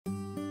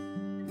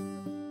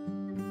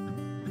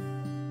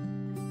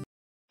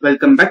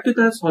Welcome back to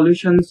the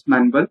Solutions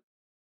Manual.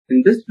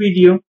 In this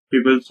video,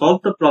 we will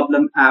solve the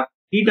problem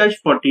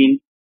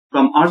F3-14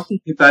 from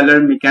R.C.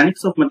 Hibbeler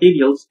Mechanics of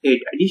Materials 8th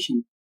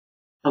edition.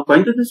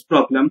 According to this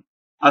problem,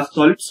 a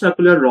solid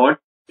circular rod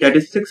that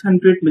is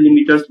 600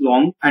 mm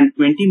long and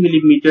 20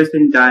 mm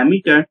in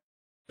diameter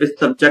is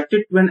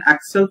subjected to an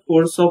axial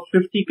force of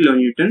 50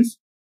 kN.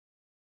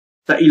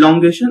 The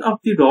elongation of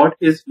the rod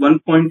is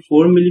 1.4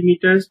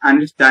 mm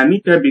and its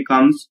diameter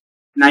becomes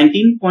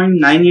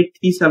 19.9837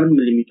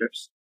 mm.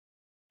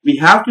 We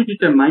have to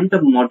determine the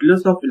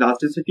modulus of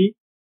elasticity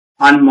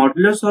and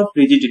modulus of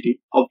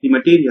rigidity of the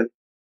material,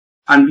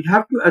 and we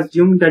have to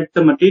assume that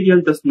the material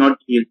does not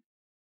yield.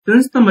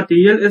 Since the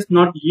material is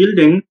not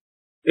yielding,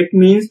 it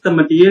means the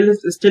material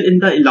is still in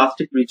the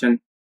elastic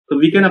region, so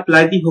we can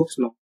apply the Hooke's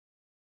law.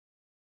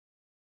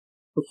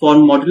 So for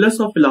modulus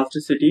of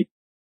elasticity,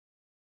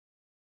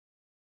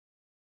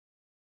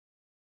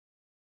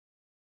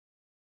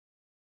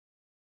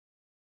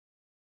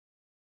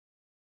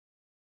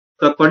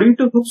 according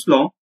to Hooke's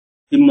law,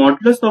 the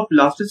modulus of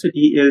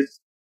elasticity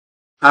is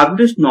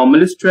average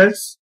normal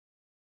stress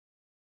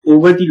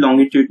over the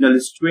longitudinal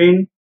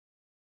strain.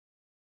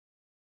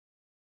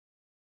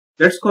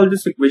 Let's call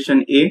this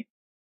equation A.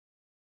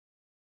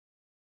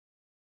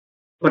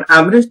 For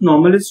average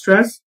normal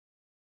stress,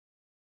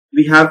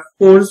 we have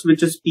force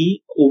which is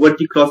P over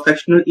the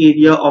cross-sectional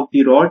area of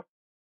the rod.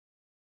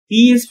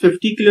 P is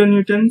 50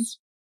 kilonewtons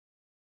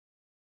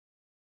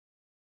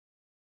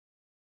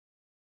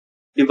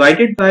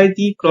divided by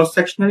the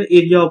cross-sectional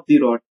area of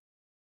the rod,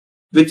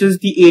 which is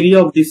the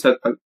area of the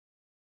circle.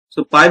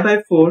 So pi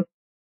by 4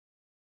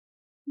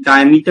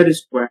 diameter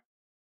square,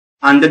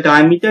 and the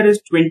diameter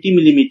is 20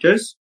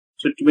 millimeters.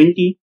 So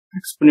 20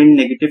 exponent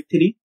negative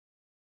 3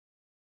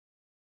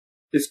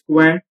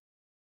 square.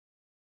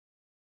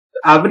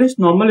 The average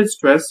normal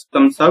stress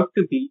comes out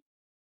to be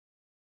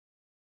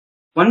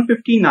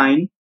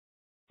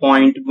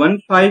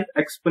 159.15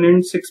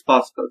 exponent 6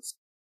 pascals.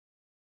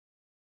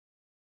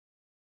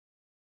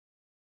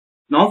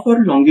 Now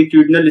for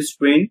longitudinal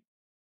strain.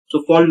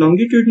 So for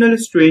longitudinal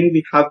strain,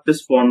 we have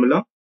this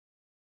formula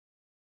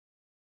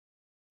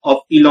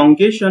of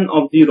elongation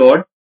of the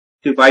rod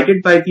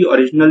divided by the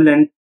original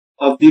length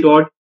of the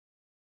rod.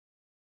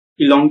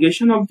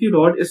 Elongation of the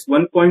rod is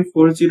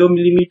 1.40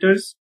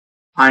 millimeters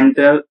and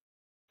the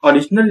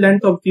original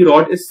length of the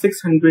rod is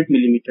 600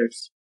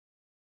 millimeters.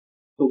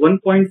 So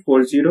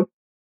 1.40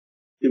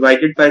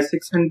 divided by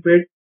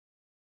 600.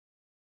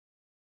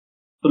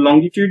 So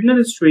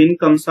longitudinal strain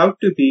comes out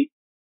to be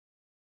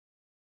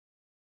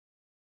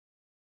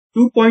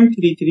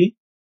 2.33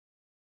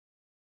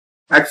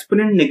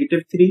 exponent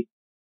negative 3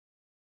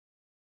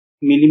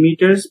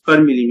 millimeters per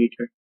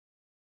millimeter.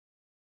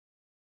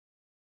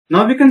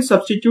 Now we can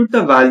substitute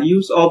the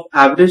values of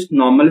average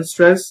normal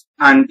stress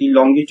and the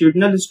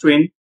longitudinal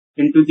strain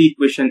into the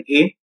equation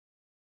A.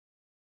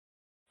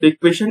 The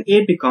equation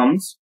A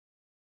becomes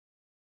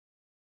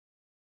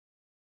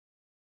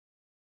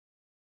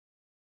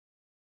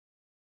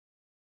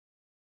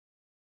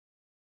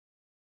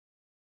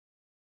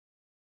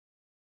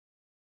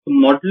the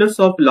modulus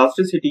of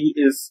elasticity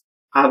is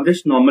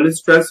average normal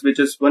stress, which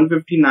is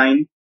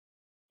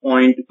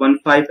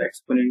 159.15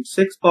 exponent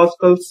 6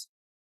 pascals,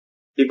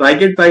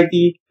 divided by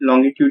the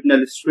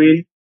longitudinal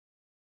strain,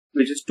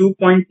 which is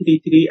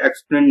 2.33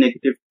 exponent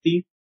negative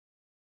 3.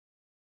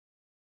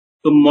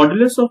 So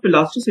modulus of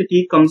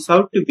elasticity comes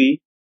out to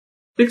be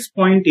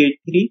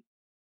 6.83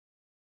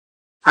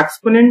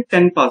 exponent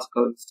 10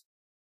 pascals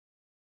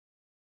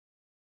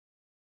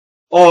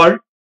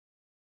or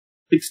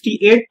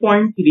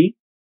 68.3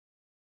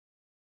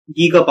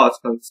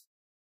 gigapascals.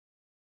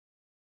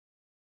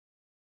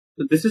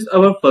 So this is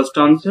our first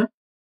answer.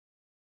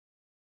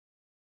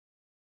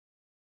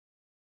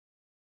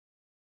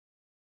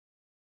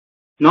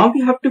 Now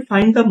we have to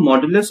find the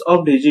modulus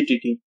of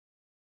rigidity.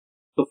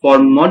 So for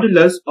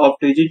modulus of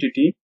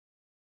rigidity,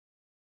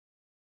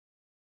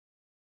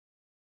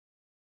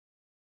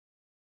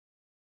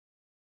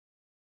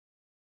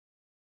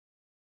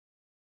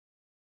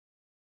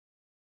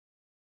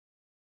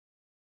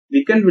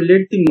 we can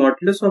relate the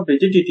modulus of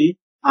rigidity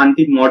and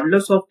the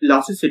modulus of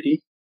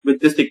elasticity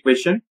with this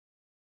equation.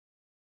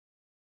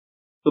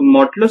 So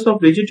modulus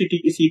of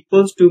rigidity is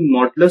equals to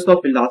modulus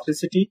of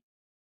elasticity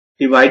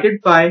divided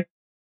by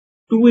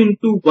 2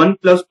 into 1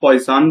 plus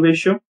Poisson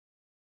ratio.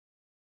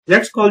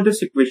 Let's call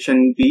this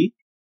equation B.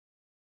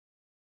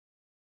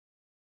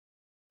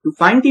 To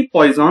find the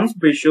Poisson's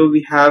ratio,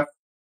 we have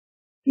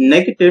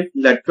negative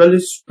lateral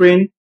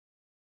strain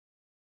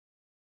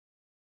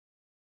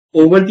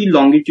over the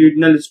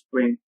longitudinal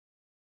strain.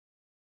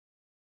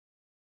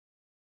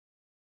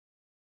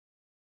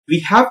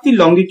 We have the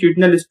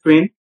longitudinal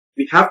strain,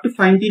 we have to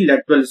find the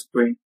lateral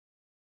strain.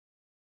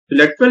 The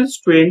lateral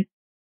strain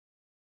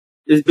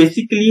is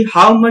basically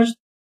how much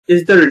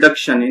is the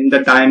reduction in the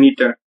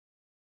diameter.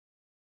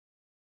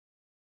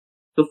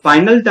 So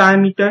final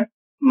diameter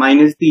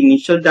minus the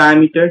initial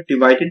diameter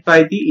divided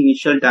by the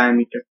initial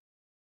diameter.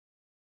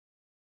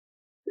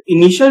 The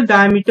initial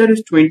diameter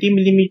is 20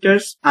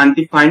 millimeters and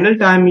the final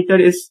diameter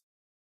is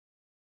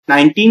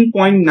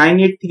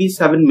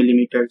 19.9837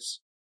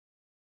 millimeters.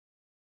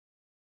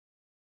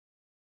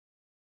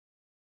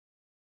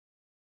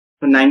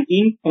 So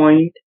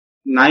 19.9837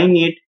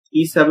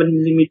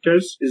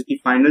 millimeters is the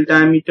final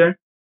diameter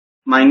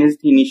minus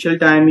the initial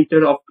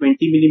diameter of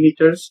 20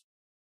 millimeters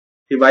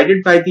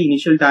divided by the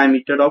initial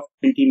diameter of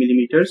 20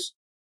 millimeters.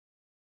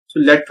 So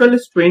lateral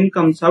strain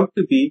comes out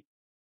to be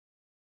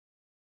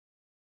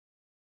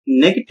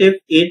negative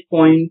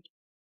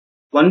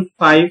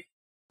 8.15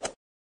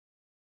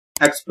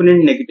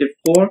 exponent negative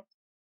 4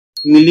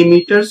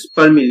 millimeters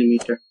per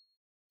millimeter.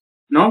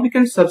 Now we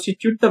can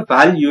substitute the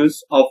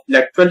values of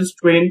lateral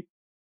strain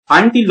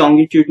and the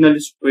longitudinal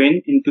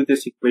strain into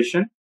this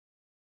equation.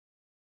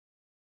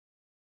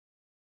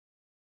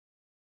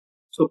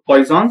 So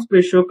Poisson's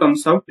ratio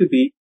comes out to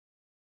be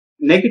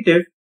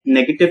negative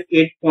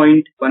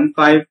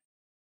 8.15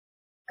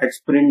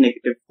 exponent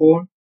negative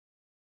 4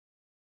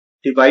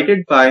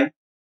 divided by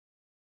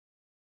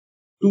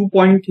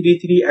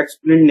 2.33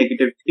 exponent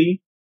negative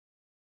 3.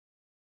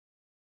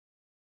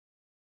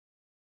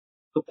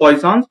 So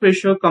Poisson's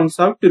ratio comes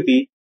out to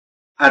be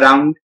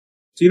around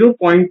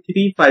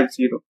 0.350.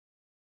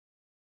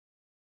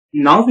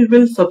 Now we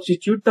will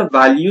substitute the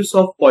values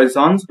of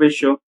Poisson's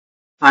ratio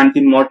and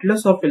the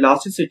modulus of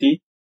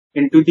elasticity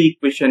into the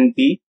equation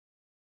B.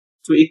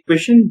 So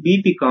equation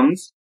B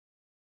becomes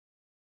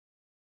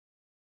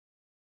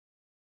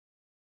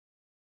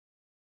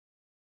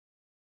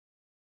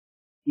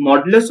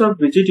modulus of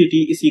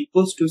rigidity is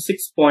equals to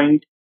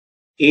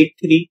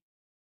 6.83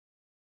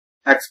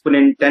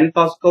 exponent 10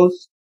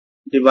 pascals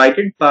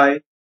divided by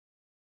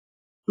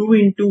 2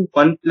 into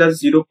 1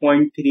 plus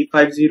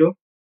 0.350.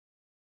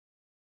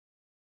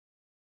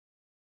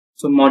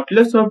 So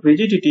modulus of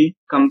rigidity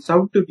comes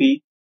out to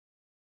be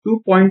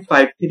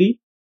 2.53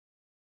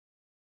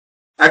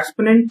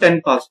 exponent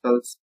 10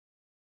 pascals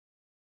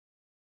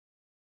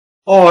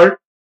or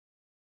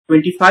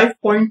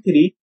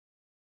 25.3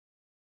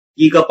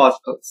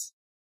 gigapascals.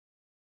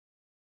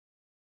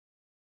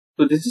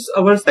 So this is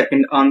our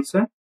second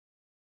answer.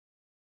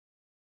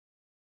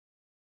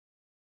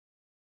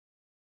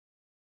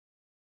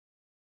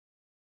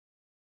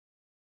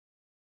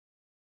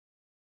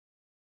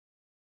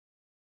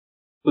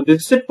 So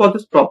this is it for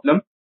this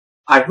problem.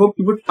 I hope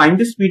you would find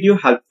this video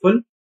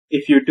helpful.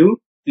 If you do,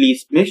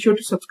 please make sure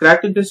to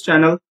subscribe to this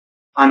channel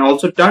and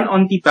also turn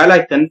on the bell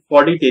icon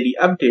for the daily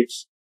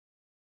updates.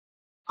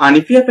 And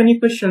if you have any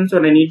questions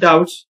or any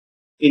doubts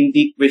in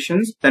the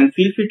equations, then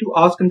feel free to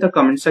ask in the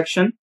comment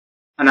section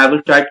and I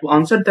will try to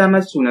answer them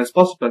as soon as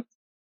possible.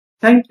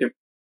 Thank you.